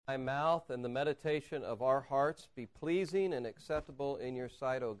My mouth and the meditation of our hearts be pleasing and acceptable in your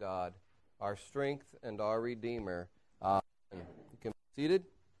sight, O God, our strength and our Redeemer. You can be seated.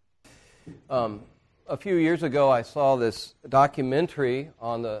 A few years ago, I saw this documentary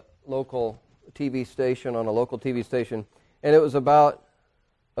on the local TV station, and it was about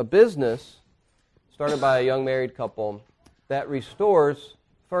a business started by a young married couple that restores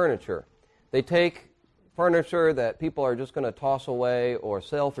furniture. They take furniture that people are just going to toss away or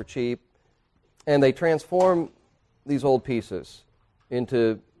sell for cheap, and they transform these old pieces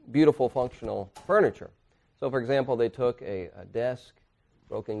into beautiful, functional furniture. So, for example, they took a desk,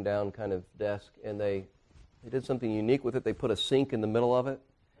 broken down kind of desk, and they did something unique with it. They put a sink in the middle of it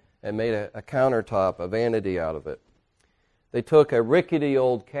and made a countertop, a vanity out of it. They took a rickety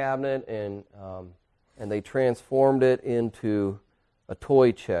old cabinet and they transformed it into a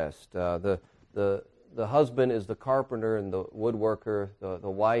toy chest. The husband is the carpenter and the woodworker. The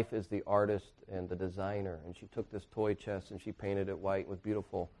wife is the artist and the designer. And she took this toy chest and she painted it white with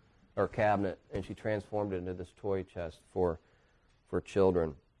beautiful, or cabinet, and she transformed it into this toy chest for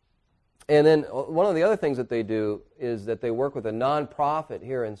children. And then one of the other things that they do is that they work with a nonprofit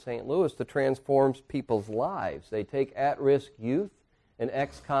here in St. Louis to transform people's lives. They take at-risk youth and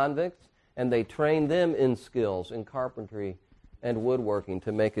ex-convicts and they train them in skills in carpentry and woodworking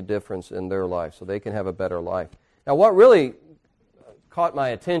to make a difference in their life so they can have a better life. Now, what really caught my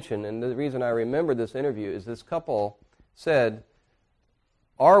attention, and the reason I remember this interview, is this couple said,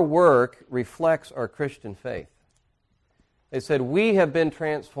 our work reflects our Christian faith. They said, we have been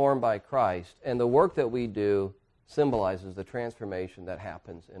transformed by Christ, and the work that we do symbolizes the transformation that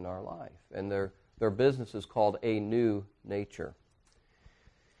happens in our life. And their business is called A New Nature.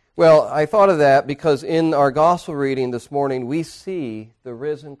 Well, I thought of that because in our gospel reading this morning, we see the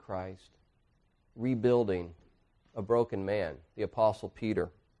risen Christ rebuilding a broken man, the Apostle Peter.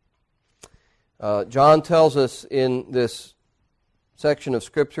 John tells us in this section of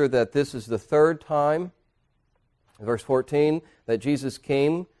Scripture that this is the third time, verse 14, that Jesus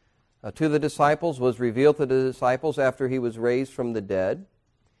came to the disciples, was revealed to the disciples after he was raised from the dead.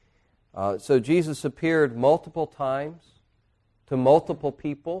 So Jesus appeared multiple times to multiple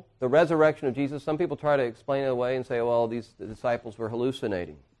people. The resurrection of Jesus, some people try to explain it away and say, well, the disciples were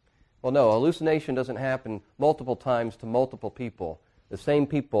hallucinating. Well, no, hallucination doesn't happen multiple times to multiple people, the same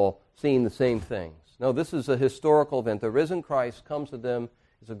people seeing the same things. No, this is a historical event. The risen Christ comes to them.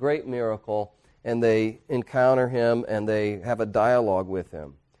 It's a great miracle, and they encounter him, and they have a dialogue with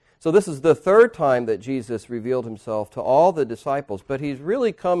him. So this is the third time that Jesus revealed himself to all the disciples, but he's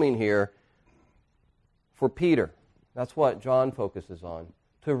really coming here for Peter. That's what John focuses on,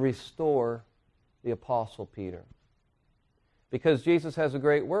 to restore the Apostle Peter. Because Jesus has a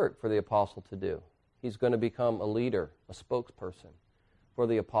great work for the Apostle to do. He's going to become a leader, a spokesperson for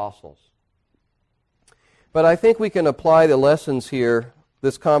the apostles. But I think we can apply the lessons here,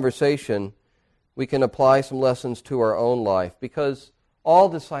 this conversation, we can apply some lessons to our own life, because all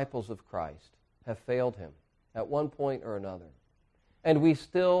disciples of Christ have failed him at one point or another. And we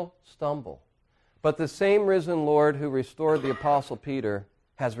still stumble. But the same risen Lord who restored the Apostle Peter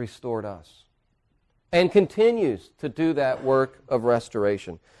has restored us and continues to do that work of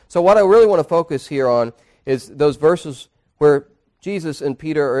restoration. So what I really want to focus here on is those verses where Jesus and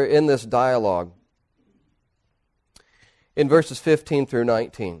Peter are in this dialogue in verses 15 through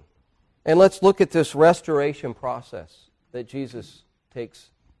 19. And let's look at this restoration process that Jesus takes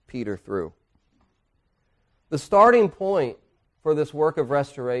Peter through. The starting point for this work of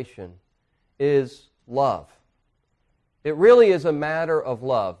restoration is love. It really is a matter of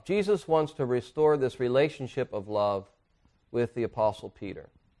love. Jesus wants to restore this relationship of love with the Apostle Peter.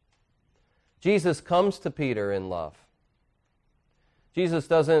 Jesus comes to Peter in love. Jesus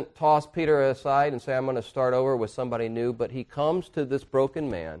doesn't toss Peter aside and say, I'm going to start over with somebody new, but he comes to this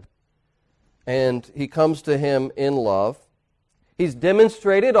broken man, and he comes to him in love. He's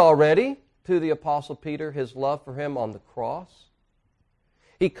demonstrated already to the Apostle Peter his love for him on the cross.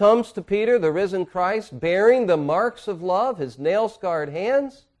 He comes to Peter, the risen Christ, bearing the marks of love, his nail-scarred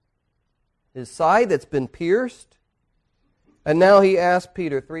hands, his side that's been pierced. And now he asks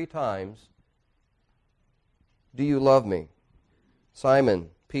Peter 3 times, do you love me? Simon,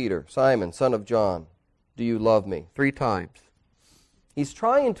 Peter, Simon, son of John, do you love me? 3 times. He's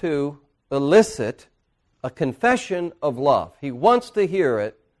trying to elicit a confession of love. He wants to hear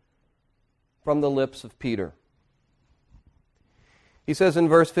it from the lips of Peter. He says in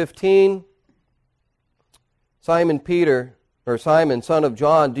verse 15, Simon Peter, or Simon, son of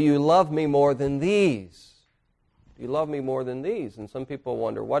John, do you love me more than these? Do you love me more than these? And some people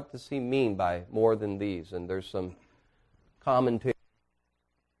wonder, what does he mean by more than these? And there's some commentary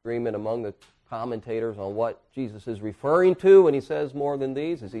agreement among the commentators on what Jesus is referring to when he says more than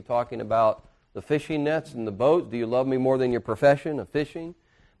these. Is he talking about the fishing nets and the boats? Do you love me more than your profession of fishing?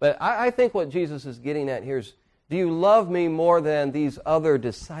 But I think what Jesus is getting at here is, do you love me more than these other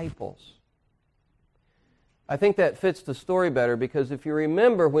disciples? I think that fits the story better, because if you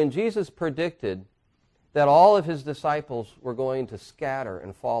remember, when Jesus predicted that all of his disciples were going to scatter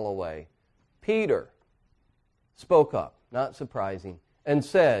and fall away, Peter spoke up, not surprising, and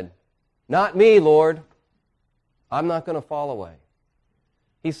said, "Not me, Lord. I'm not going to fall away."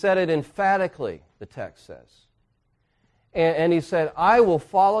 He said it emphatically, the text says. And he said, "I will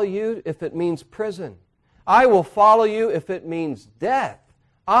follow you if it means prison. I will follow you if it means death.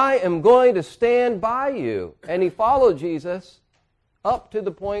 I am going to stand by you." And he followed Jesus up to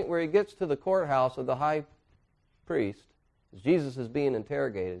the point where he gets to the courthouse of the high priest, as Jesus is being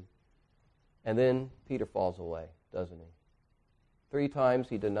interrogated. And then Peter falls away, doesn't he? 3 times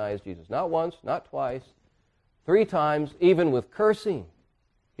he denies Jesus. Not once, not twice. 3 times, even with cursing,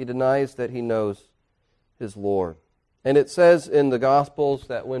 he denies that he knows his Lord. And it says in the Gospels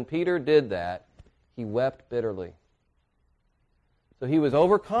that when Peter did that, he wept bitterly. So he was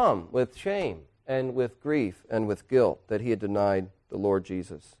overcome with shame and with grief and with guilt that he had denied the Lord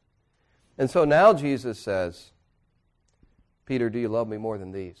Jesus. And so now Jesus says, "Peter, do you love me more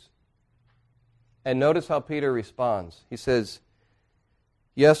than these?" And notice how Peter responds. He says,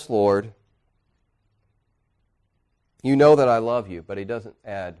 "Yes, Lord. You know that I love you," but he doesn't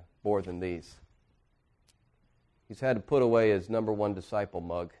add more than these. He's had to put away his number 1 disciple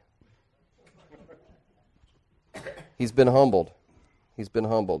mug. He's been humbled. He's been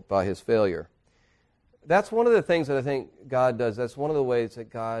humbled by his failure. That's one of the things that I think God does. That's one of the ways that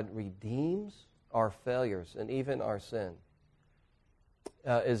God redeems our failures and even our sin,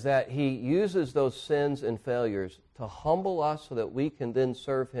 is that he uses those sins and failures to humble us so that we can then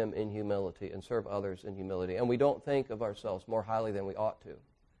serve him in humility and serve others in humility. And we don't think of ourselves more highly than we ought to.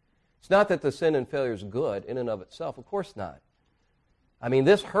 It's not that the sin and failure is good in and of itself. Of course not. I mean,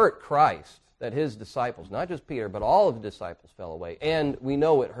 this hurt Christ, that his disciples, not just Peter, but all of the disciples fell away. And we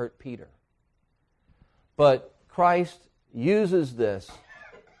know it hurt Peter. But Christ uses this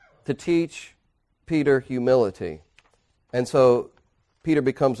to teach Peter humility. And so Peter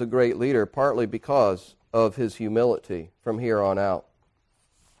becomes a great leader, partly because of his humility from here on out.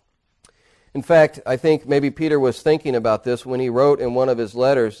 In fact, I think maybe Peter was thinking about this when he wrote in one of his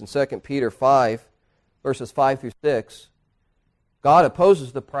letters in 2 Peter 5, verses 5 through 6, "God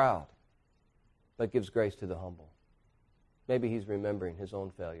opposes the proud, but gives grace to the humble." Maybe he's remembering his own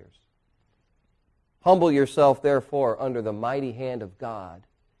failures. "Humble yourself, therefore, under the mighty hand of God,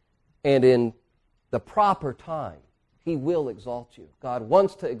 and in the proper time he will exalt you." God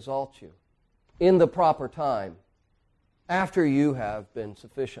wants to exalt you in the proper time, after you have been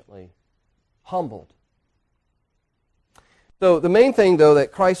sufficiently humbled. So the main thing, though,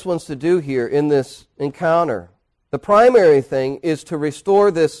 that Christ wants to do here in this encounter, the primary thing, is to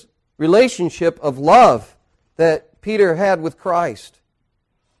restore this relationship of love that Peter had with Christ.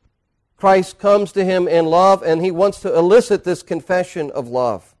 Christ comes to him in love, and he wants to elicit this confession of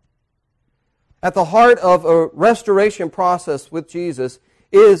love. At the heart of a restoration process with Jesus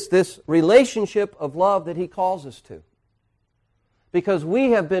is this relationship of love that he calls us to. Because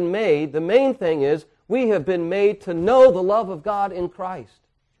we have been made, the main thing is, we have been made to know the love of God in Christ.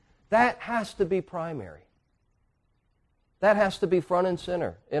 That has to be primary. That has to be front and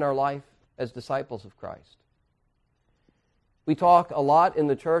center in our life as disciples of Christ. We talk a lot in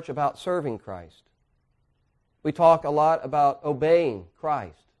the church about serving Christ. We talk a lot about obeying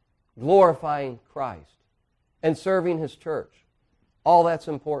Christ, glorifying Christ, and serving his church. All that's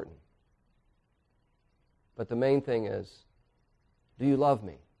important. But the main thing is, do you love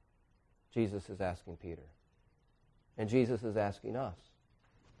me? Jesus is asking Peter. And Jesus is asking us.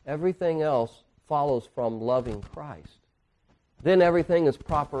 Everything else follows from loving Christ. Then everything is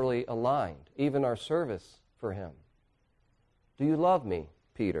properly aligned, even our service for him. Do you love me,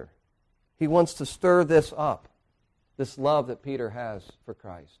 Peter? He wants to stir this up, this love that Peter has for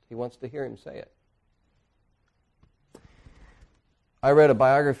Christ. He wants to hear him say it. I read a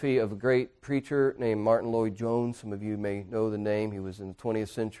biography of a great preacher named Martin Lloyd-Jones. Some of you may know the name. He was in the 20th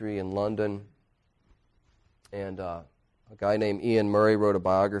century in London. And a guy named Ian Murray wrote a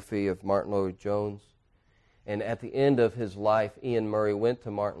biography of Martin Lloyd-Jones. And at the end of his life, Ian Murray went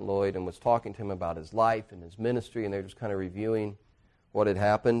to Martin Lloyd and was talking to him about his life and his ministry, and they were just kind of reviewing what had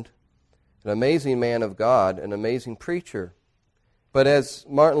happened. An amazing man of God, an amazing preacher. But as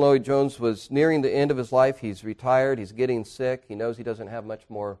Martin Lloyd-Jones was nearing the end of his life, he's retired, he's getting sick, he knows he doesn't have much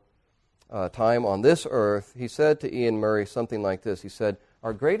more time on this earth, he said to Ian Murray something like this. He said,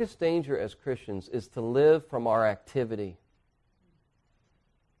 our greatest danger as Christians is to live from our activity.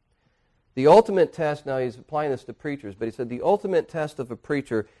 The ultimate test, now he's applying this to preachers, but he said the ultimate test of a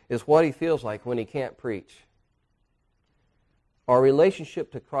preacher is what he feels like when he can't preach. Our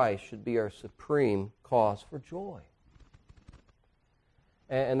relationship to Christ should be our supreme cause for joy.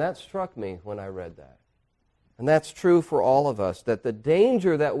 And that struck me when I read that. And that's true for all of us, that the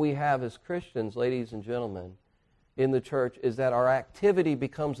danger that we have as Christians, ladies and gentlemen, in the church is that our activity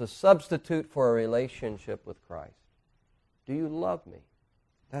becomes a substitute for a relationship with Christ. Do you love me?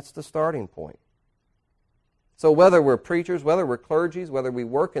 That's the starting point. So whether we're preachers, whether we're clergies, whether we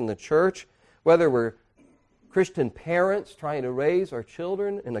work in the church, whether we're Christian parents trying to raise our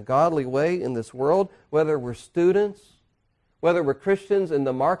children in a godly way in this world, whether we're students, whether we're Christians in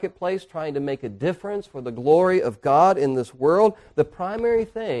the marketplace trying to make a difference for the glory of God in this world, the primary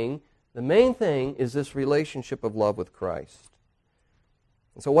thing, the main thing, is this relationship of love with Christ.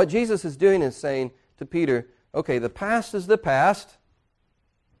 And so what Jesus is doing is saying to Peter, okay, the past is the past.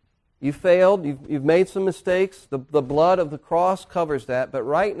 You failed. You've made some mistakes. The blood of the cross covers that. But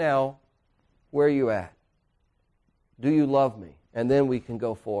right now, where are you at? Do you love me? And then we can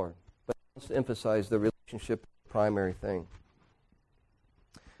go forward. But let's emphasize the relationship, the primary thing.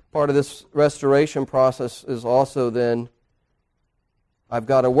 Part of this restoration process is also then, I've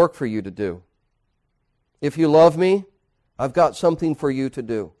got a work for you to do. If you love me, I've got something for you to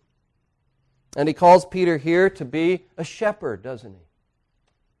do. And he calls Peter here to be a shepherd, doesn't he?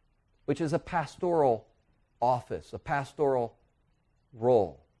 Which is a pastoral office, a pastoral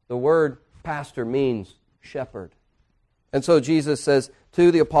role. The word pastor means shepherd. And so Jesus says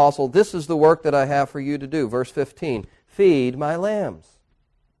to the apostle, this is the work that I have for you to do. Verse 15, feed my lambs.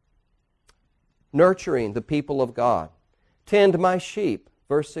 Nurturing the people of God. Tend my sheep.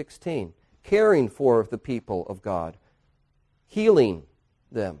 Verse 16, caring for the people of God. Healing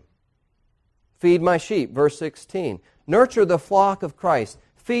them. Feed my sheep. Verse 16, nurture the flock of Christ.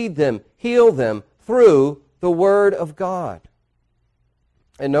 Feed them, heal them through the Word of God.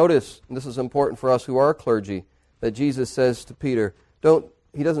 And notice, and this is important for us who are clergy, that Jesus says to Peter,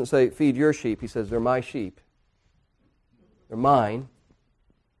 he doesn't say, feed your sheep. He says, they're my sheep. They're mine.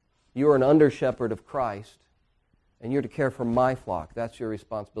 You are an under-shepherd of Christ, and you're to care for my flock. That's your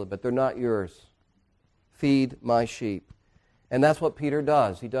responsibility, but they're not yours. Feed my sheep. And that's what Peter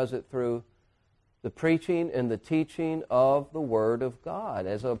does. He does it through the preaching and the teaching of the Word of God.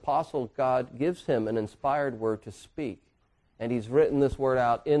 As an apostle, God gives him an inspired word to speak. And he's written this word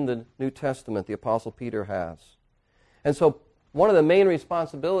out in the New Testament, the Apostle Peter has. And so one of the main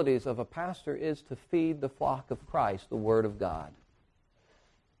responsibilities of a pastor is to feed the flock of Christ, the Word of God.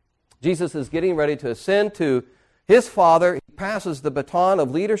 Jesus is getting ready to ascend to his Father. He passes the baton of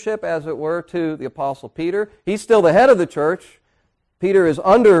leadership, as it were, to the Apostle Peter. He's still the head of the church. Peter is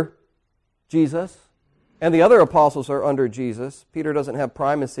under Jesus, and the other apostles are under Jesus. Peter doesn't have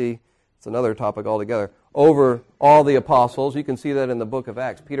primacy, it's another topic altogether, over all the apostles. You can see that in the book of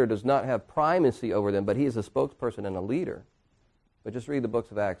Acts. Peter does not have primacy over them, but he is a spokesperson and a leader. But just read the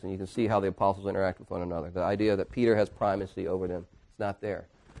books of Acts and you can see how the apostles interact with one another. The idea that Peter has primacy over them is not there.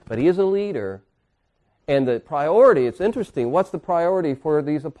 But he is a leader, and the priority, it's interesting, what's the priority for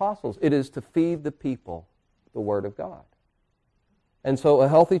these apostles? It is to feed the people the Word of God. And so a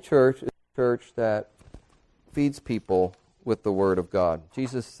healthy church is a church that feeds people with the Word of God.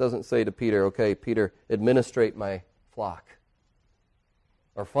 Jesus doesn't say to Peter, okay, Peter, administrate my flock,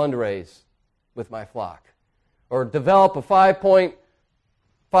 or fundraise with my flock, or develop a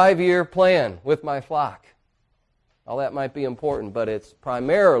 5-year plan with my flock. All that might be important, but it's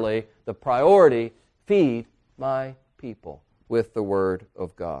primarily the priority, feed my people with the Word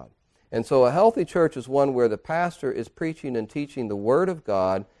of God. And so a healthy church is one where the pastor is preaching and teaching the Word of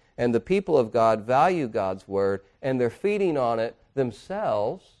God, and the people of God value God's Word, and they're feeding on it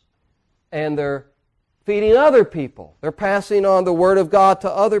themselves, and they're feeding other people. They're passing on the Word of God to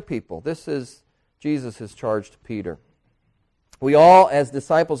other people. This is Jesus' charge to Peter. We all, as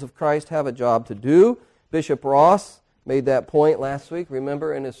disciples of Christ, have a job to do. Bishop Ross made that point last week,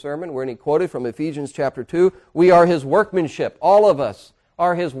 remember, in his sermon, when he quoted from Ephesians chapter 2, we are His workmanship. All of us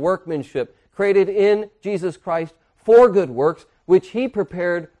are His workmanship, created in Jesus Christ for good works, which He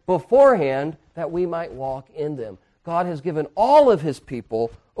prepared beforehand that we might walk in them. God has given all of His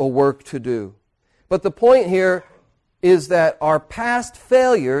people a work to do. But the point here is that our past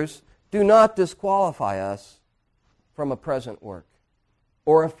failures do not disqualify us from a present work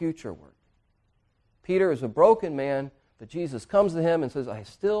or a future work. Peter is a broken man, but Jesus comes to him and says, I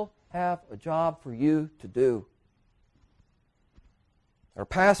still have a job for you to do. Our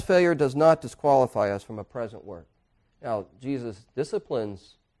past failure does not disqualify us from a present work. Now, Jesus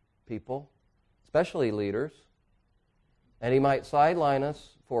disciplines people, especially leaders, and He might sideline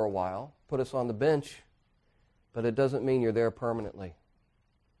us for a while, put us on the bench, but it doesn't mean you're there permanently.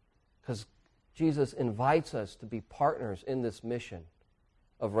 Because Jesus invites us to be partners in this mission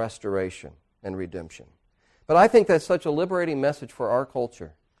of restoration and redemption. But I think that's such a liberating message for our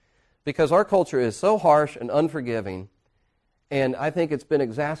culture, because our culture is so harsh and unforgiving, and I think it's been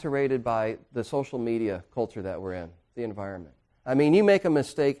exacerbated by the social media culture that we're in, the environment. I mean, you make a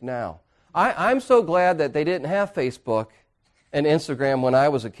mistake now. I'm so glad that they didn't have Facebook and Instagram when I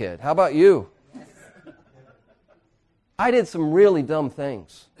was a kid. How about you? I did some really dumb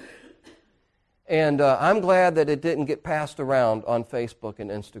things. And I'm glad that it didn't get passed around on Facebook and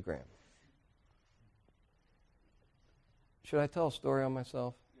Instagram. Should I tell a story on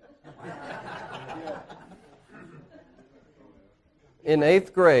myself? In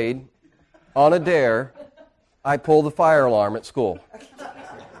 8th grade, on a dare, I pulled the fire alarm at school.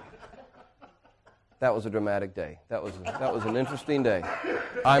 That was a dramatic day. That was an interesting day.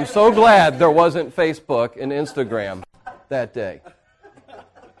 I'm so glad there wasn't Facebook and Instagram that day.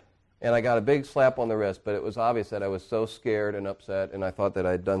 And I got a big slap on the wrist, but it was obvious that I was so scared and upset, and I thought that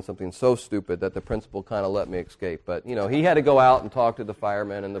I had done something so stupid that the principal kind of let me escape. But, you know, he had to go out and talk to the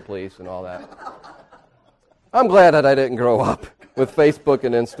firemen and the police and all that. I'm glad that I didn't grow up with Facebook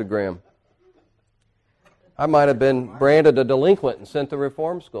and Instagram. I might have been branded a delinquent and sent to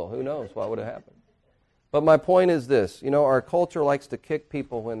reform school. Who knows what would have happened. But my point is this. You know, our culture likes to kick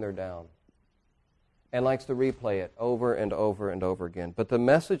people when they're down and likes to replay it over and over and over again. But the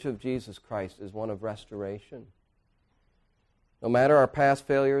message of Jesus Christ is one of restoration. No matter our past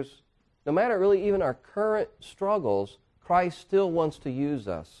failures, no matter really even our current struggles, Christ still wants to use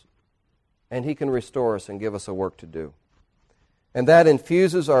us. And He can restore us and give us a work to do. And that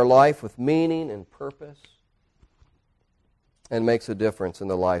infuses our life with meaning and purpose and makes a difference in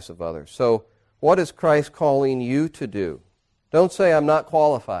the lives of others. So, what is Christ calling you to do? Don't say, I'm not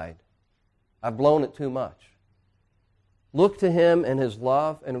qualified. I've blown it too much. Look to Him and His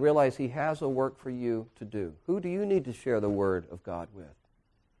love and realize He has a work for you to do. Who do you need to share the Word of God with?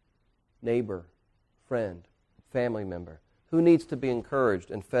 Neighbor, friend, family member. Who needs to be encouraged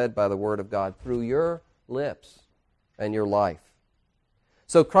and fed by the Word of God through your lips and your life?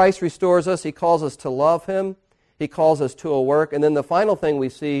 So Christ restores us. He calls us to love Him. He calls us to a work. And then the final thing we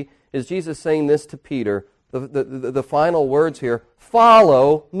see is Jesus saying this to Peter, the final words here,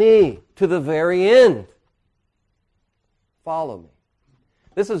 follow me to the very end. Follow me.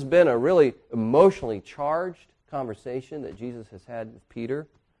 This has been a really emotionally charged conversation that Jesus has had with Peter.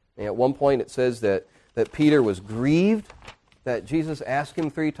 And at one point it says that Peter was grieved, that Jesus asked him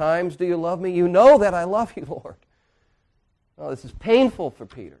 3 times, do you love me? You know that I love you, Lord. Oh, this is painful for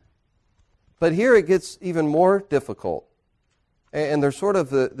Peter. But here it gets even more difficult. And there's sort of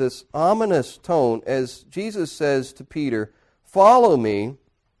this ominous tone as Jesus says to Peter, follow me.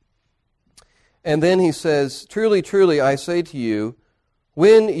 And then He says, truly, truly, I say to you,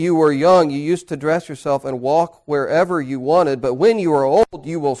 when you were young, you used to dress yourself and walk wherever you wanted. But when you are old,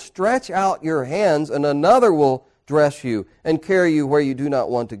 you will stretch out your hands and another will dress you and carry you where you do not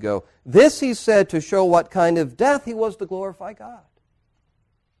want to go. This He said to show what kind of death He was to glorify God.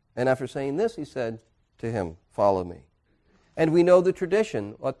 And after saying this, He said to him, follow me. And we know the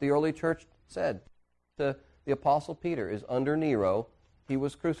tradition, what the early church said to the Apostle Peter is under Nero, he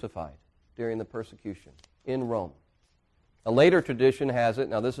was crucified during the persecution in Rome. A later tradition has it,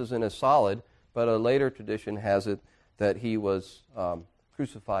 now this isn't as solid, but a later tradition has it that he was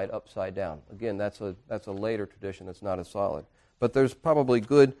crucified upside down. Again, that's a later tradition that's not as solid. But there's probably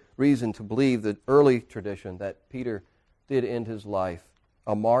good reason to believe the early tradition that Peter did end his life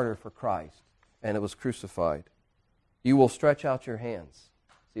a martyr for Christ, and it was crucified. You will stretch out your hands.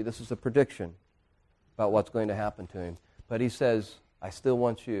 See, this is a prediction about what's going to happen to him. But He says, I still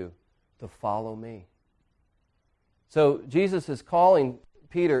want you to follow me. So Jesus is calling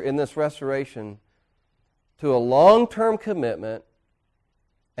Peter in this restoration to a long-term commitment,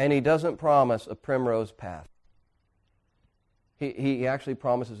 and He doesn't promise a primrose path. He actually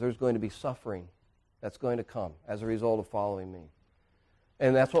promises there's going to be suffering that's going to come as a result of following me.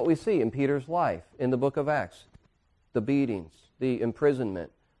 And that's what we see in Peter's life in the book of Acts. The beatings, the imprisonment,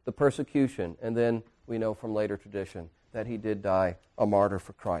 the persecution, and then we know from later tradition that he did die a martyr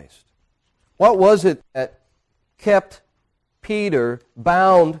for Christ. What was it that kept Peter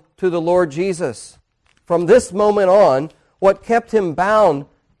bound to the Lord Jesus? From this moment on, what kept him bound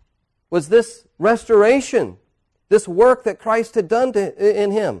was this restoration, this work that Christ had done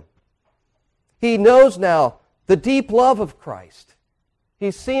in him. He knows now the deep love of Christ.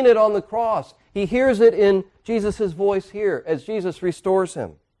 He's seen it on the cross. He hears it in Jesus' voice here as Jesus restores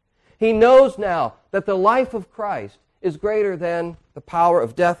him. He knows now that the life of Christ is greater than the power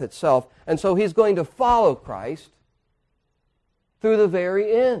of death itself, and so he's going to follow Christ through the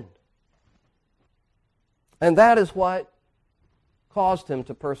very end. And that is what caused him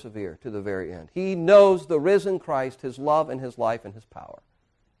to persevere to the very end. He knows the risen Christ, His love and His life and His power.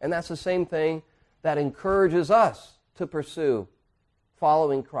 And that's the same thing that encourages us to pursue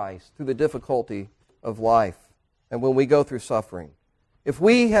following Christ through the difficulty of life and when we go through suffering. If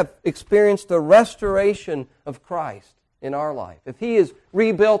we have experienced the restoration of Christ in our life, if He has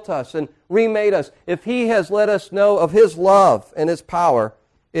rebuilt us and remade us, if He has let us know of His love and His power,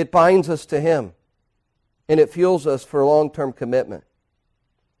 it binds us to Him and it fuels us for long-term commitment.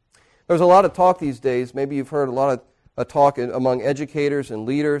 There's a lot of talk these days, maybe you've heard a lot of talk among educators and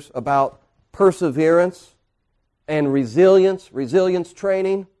leaders about perseverance and resilience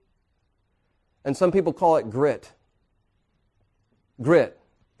training, and some people call it grit. Grit.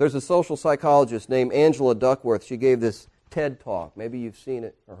 There's a social psychologist named Angela Duckworth. She gave this TED Talk. Maybe you've seen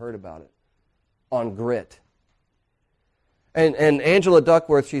it or heard about it, on grit. And Angela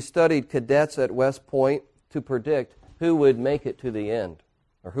Duckworth, she studied cadets at West Point to predict who would make it to the end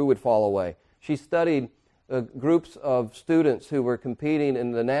or who would fall away. She studied groups of students who were competing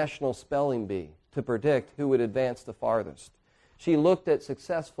in the National Spelling Bee to predict who would advance the farthest. She looked at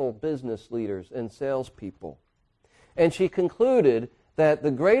successful business leaders and salespeople. And she concluded that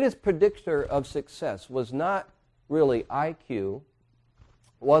the greatest predictor of success was not really IQ,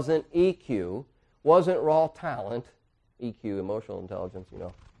 wasn't EQ, wasn't raw talent, EQ, emotional intelligence,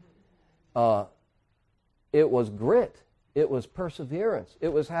 it was grit. It was perseverance.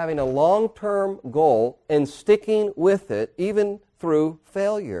 It was having a long-term goal and sticking with it even through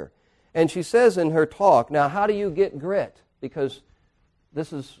failure. And she says in her talk, now how do you get grit? Because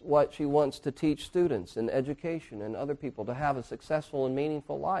this is what she wants to teach students in education and other people, to have a successful and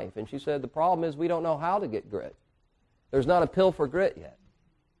meaningful life. And she said the problem is we don't know how to get grit. There's not a pill for grit yet.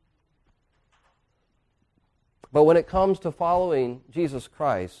 But when it comes to following Jesus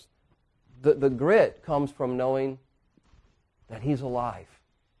Christ, the grit comes from knowing that He's alive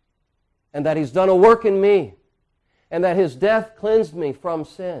and that He's done a work in me and that His death cleansed me from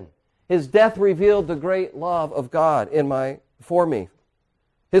sin. His death revealed the great love of God for me.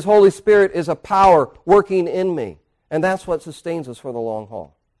 His Holy Spirit is a power working in me, and that's what sustains us for the long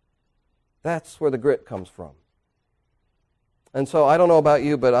haul. That's where the grit comes from. And so I don't know about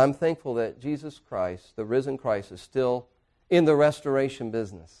you, but I'm thankful that Jesus Christ, the risen Christ, is still in the restoration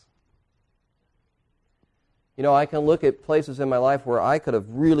business. I can look at places in my life where I could have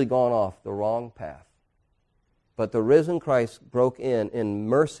really gone off the wrong path. But the risen Christ broke in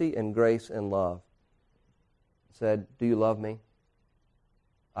mercy and grace and love. Said, do you love me?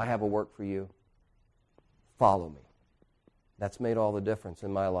 I have a work for you. Follow me. That's made all the difference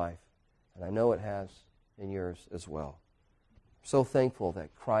in my life. And I know it has in yours as well. I'm so thankful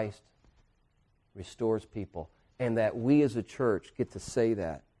that Christ restores people and that we as a church get to say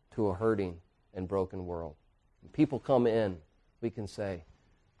that to a hurting and broken world. When people come in, we can say,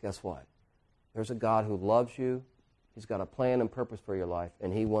 guess what? There's a God who loves you. He's got a plan and purpose for your life,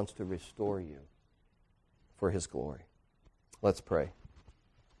 and He wants to restore you for His glory. Let's pray.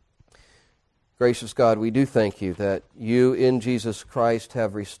 Gracious God, we do thank You that You in Jesus Christ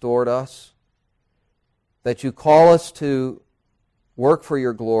have restored us, that You call us to work for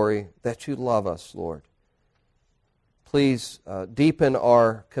Your glory, that You love us, Lord. Please deepen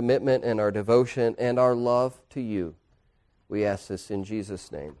our commitment and our devotion and our love to You. We ask this in Jesus'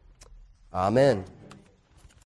 name. Amen.